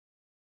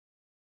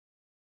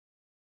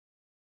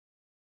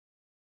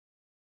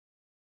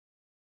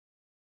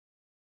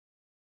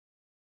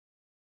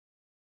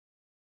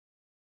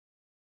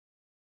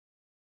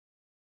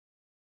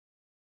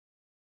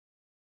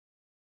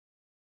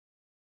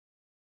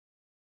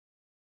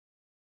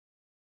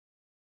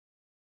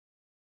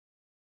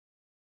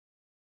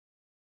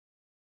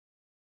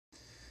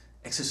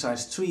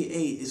Exercise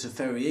 3A is a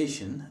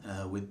variation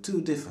with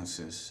two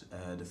differences.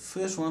 The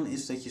first one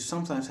is that you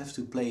sometimes have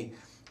to play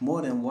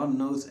more than one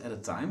note at a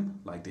time,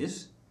 like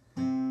this.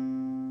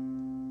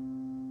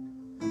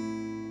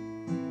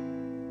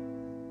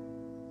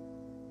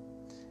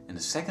 And the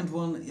second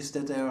one is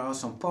that there are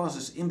some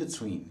pauses in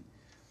between.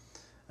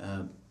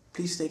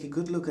 Please take a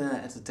good look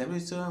at the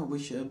tablature,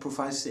 which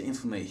provides the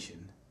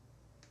information.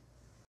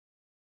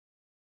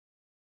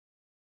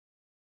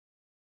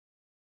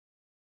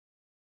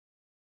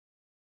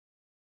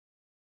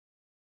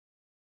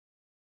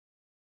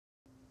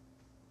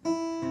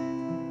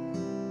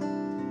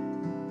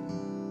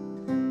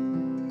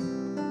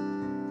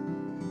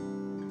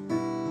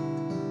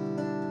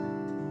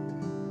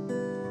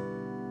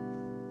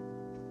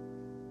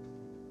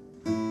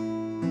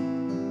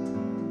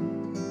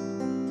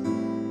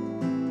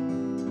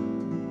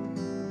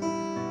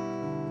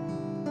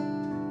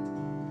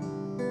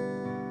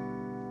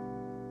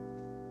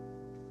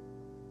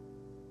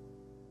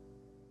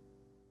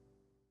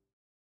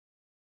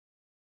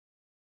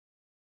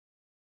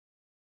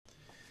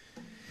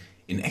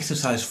 In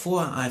exercise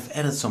 4 I've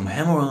added some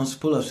hammer-ons,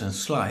 pull-ups and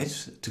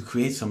slides to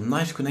create some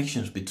nice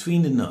connections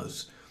between the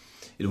notes.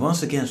 It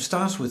once again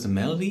starts with the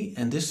melody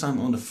and this time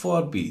on the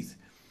 4th beat.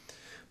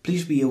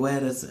 Please be aware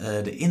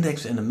that the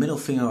index and the middle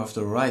finger of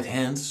the right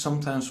hand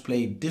sometimes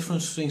play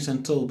different strings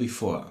than told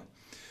before.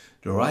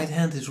 The right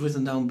hand is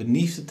written down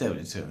beneath the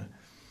tablature.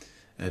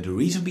 The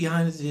reason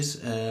behind it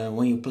is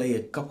when you play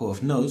a couple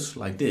of notes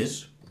like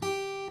this,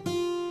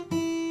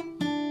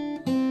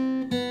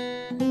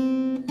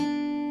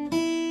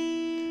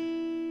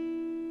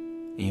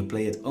 and you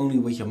play it only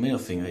with your middle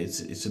finger,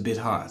 it's a bit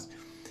hard.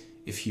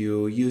 If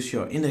you use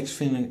your index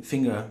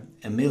finger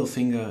and middle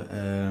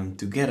finger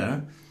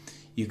together,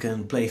 you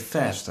can play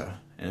faster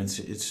and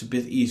it's a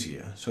bit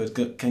easier. So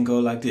it can go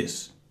like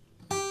this.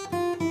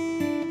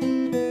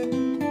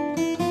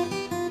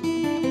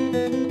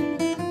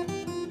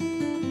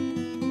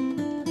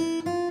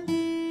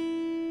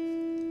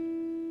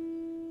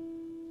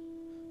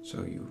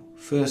 So you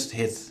first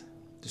hit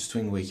the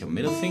string with your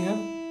middle finger,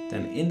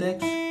 then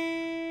index.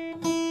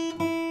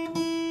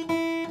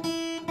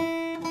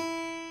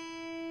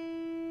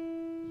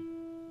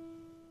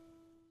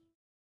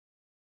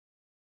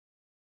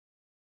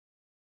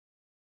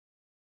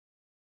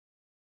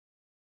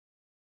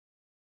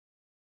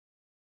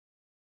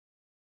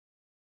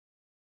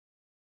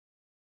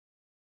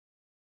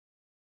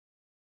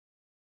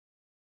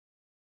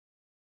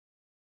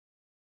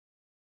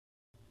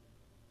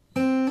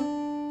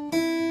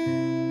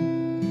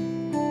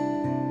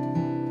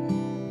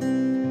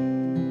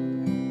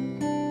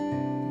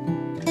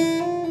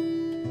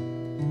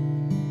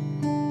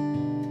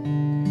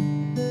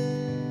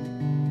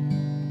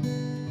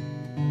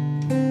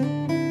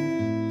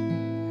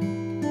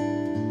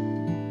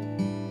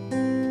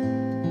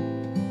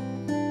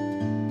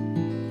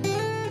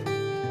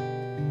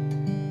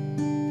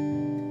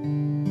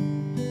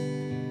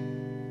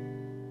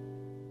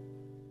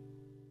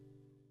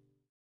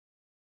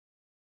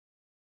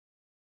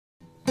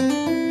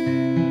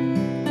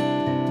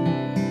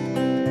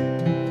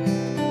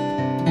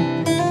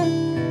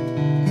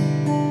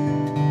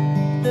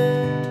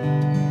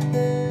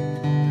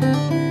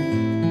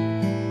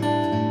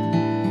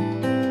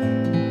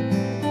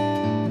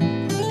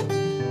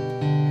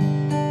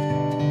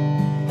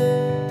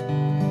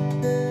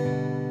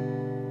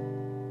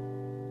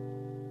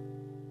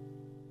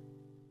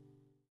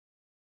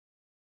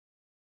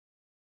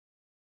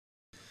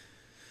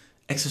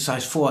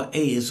 Exercise 4A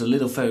is a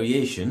little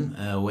variation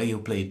where you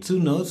play two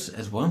notes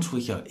at once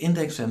with your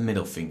index and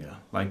middle finger,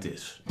 like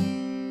this.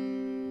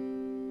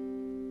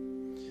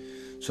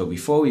 So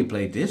before we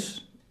play this,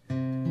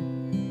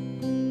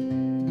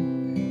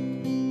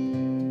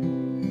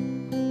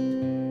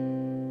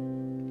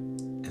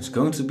 it's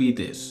going to be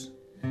this.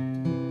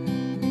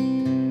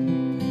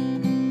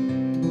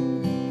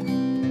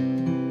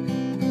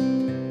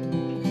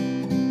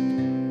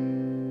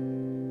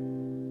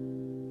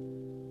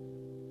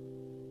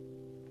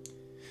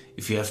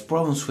 If you have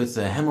problems with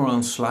the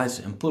hammer-on, slides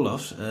and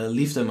pull-offs,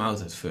 leave them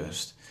out at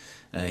first.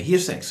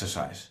 Here's the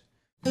exercise.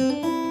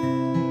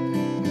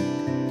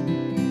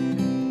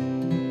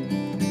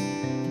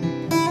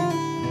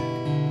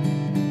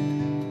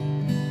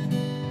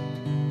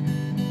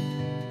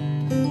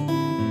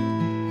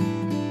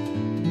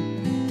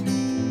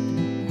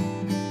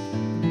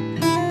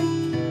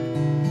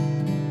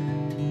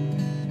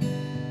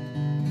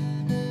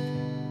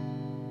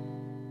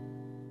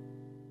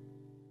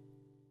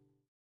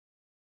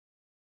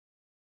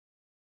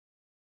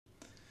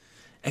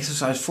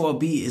 Exercise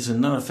 4B is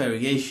another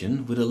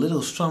variation with a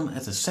little strum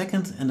at the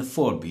 2nd and the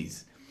 4th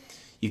beat.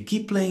 You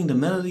keep playing the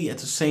melody at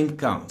the same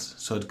count,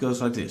 so it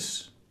goes like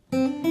this.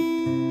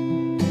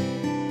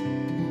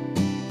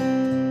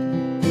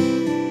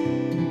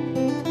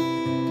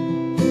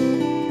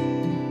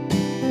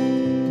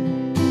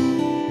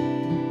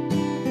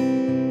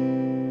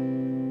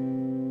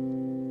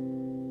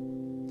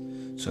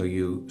 So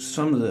you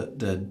strum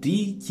the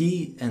D,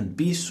 G and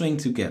B string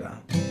together.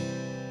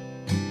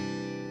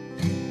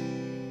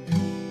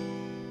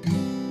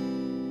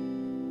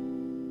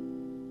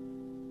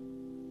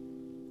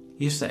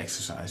 Here's the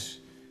exercise.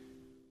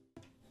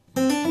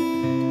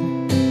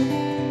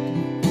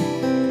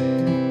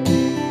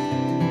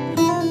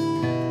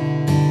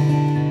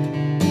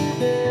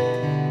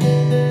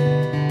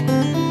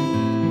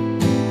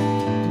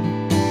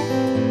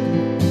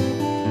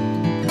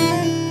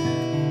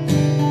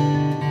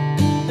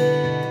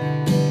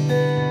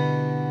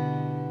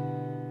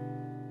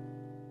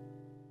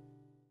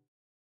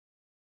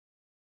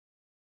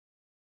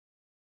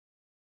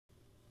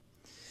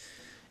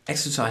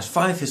 Exercise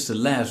 5 is the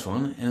last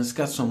one, and it's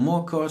got some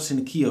more chords in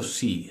the key of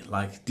C,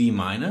 like D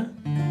minor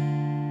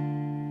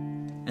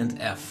and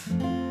F.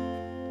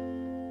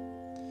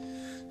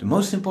 The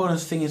most important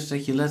thing is that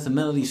you let the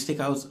melody stick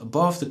out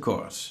above the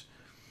chords.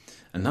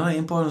 Another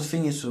important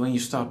thing is when you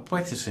start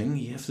practicing,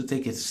 you have to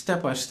take it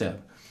step by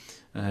step.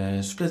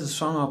 Split the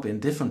song up in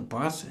different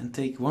parts and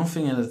take one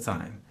thing at a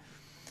time.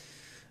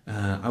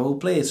 I will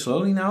play it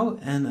slowly now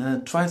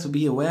and try to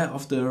be aware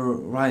of the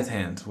right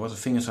hand, what the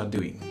fingers are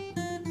doing.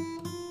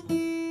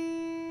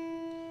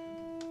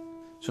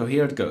 So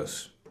here it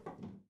goes.